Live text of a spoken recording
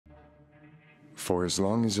For as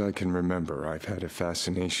long as I can remember, I've had a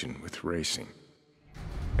fascination with racing.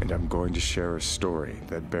 And I'm going to share a story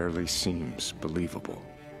that barely seems believable.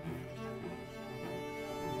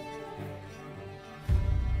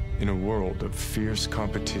 In a world of fierce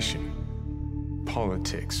competition,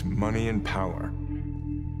 politics, money, and power,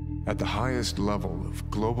 at the highest level of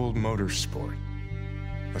global motorsport,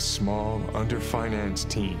 a small, underfinanced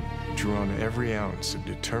team drew on every ounce of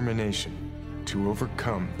determination to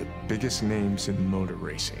overcome the biggest names in motor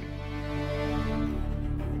racing.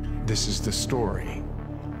 This is the story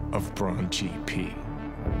of Brawn GP.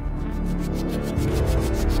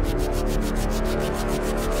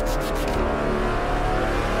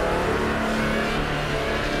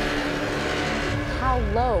 How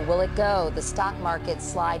low will it go? The stock market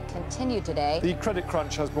slide continued today. The credit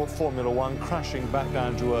crunch has brought Formula One crashing back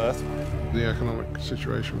down to earth. The economic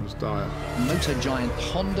situation was dire. Motor giant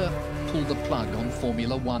Honda pulled the plug on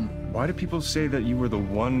Formula One. Why do people say that you were the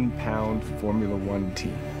 £1 Formula One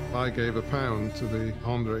team? I gave £1 to the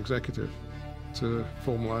Honda executive to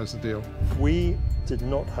formalise the deal. We did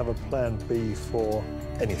not have a plan B for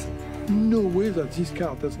anything. No way that this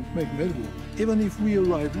car doesn't make Melbourne, even if we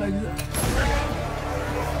arrive like that.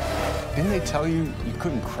 Didn't they tell you you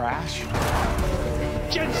couldn't crash?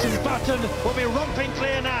 Jensen Button will be romping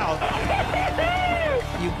clear now.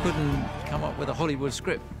 You couldn't come up with a Hollywood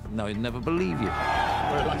script. No, he'd never believe you.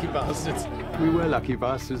 We're lucky bastards. We were lucky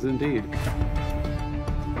bastards indeed.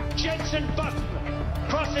 Jensen Button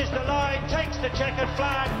crosses the line, takes the checkered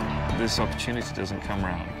flag. This opportunity doesn't come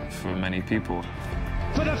around for many people.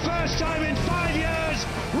 For the first time in 5 years,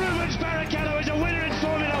 Rubens Barrichello is a winner in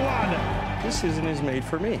Formula One. This season is made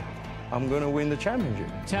for me. I'm going to win the championship.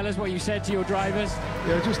 Tell us what you said to your drivers.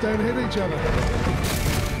 Yeah, just don't hit each other.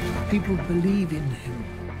 People believe in him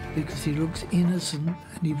because he looks innocent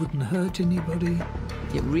and he wouldn't hurt anybody.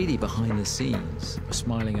 Yet really behind the scenes, a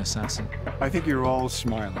smiling assassin. I think you're all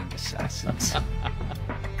smiling assassins.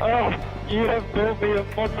 Oh, you have built me a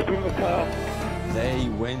monster of a car. They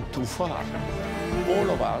went too far. All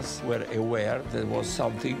of us were aware there was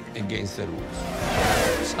something against the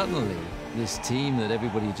rules. Suddenly, this team that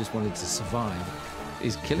everybody just wanted to survive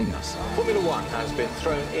is killing us. Formula One has been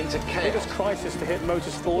thrown into chaos. Biggest crisis to hit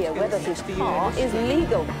motorsport in whether 50 this car years. is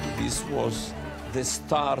legal. This was the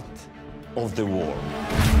start of the war.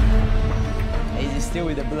 Is it still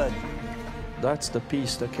with the blood? That's the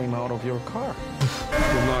piece that came out of your car.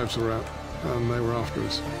 The knives were out, and they were after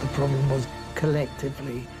us. The problem was,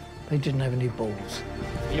 collectively, they didn't have any balls.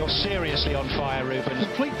 You're seriously on fire, Rubens.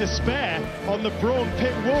 Complete despair on the Brawn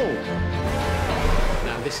pit wall.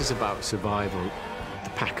 Now, this is about survival. The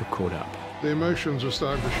pack have caught up. The emotions were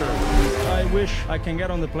starting to show. I wish I can get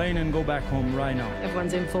on the plane and go back home right now.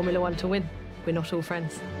 Everyone's in Formula One to win. We're not all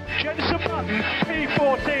friends. Jensen Button,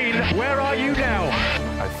 P14, where are you now?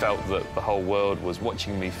 I felt that the whole world was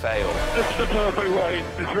watching me fail. That's the perfect way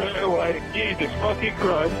to throw it away. Jesus fucking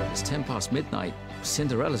Christ. It's 10 past midnight.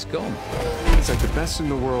 Cinderella's gone. It's like the best in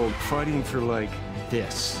the world fighting for, like,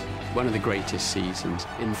 this. One of the greatest seasons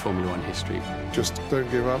in Formula One history. Just don't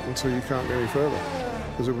give up until you can't go any further.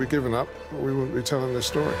 Because if we'd given up, we wouldn't be telling this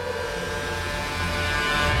story.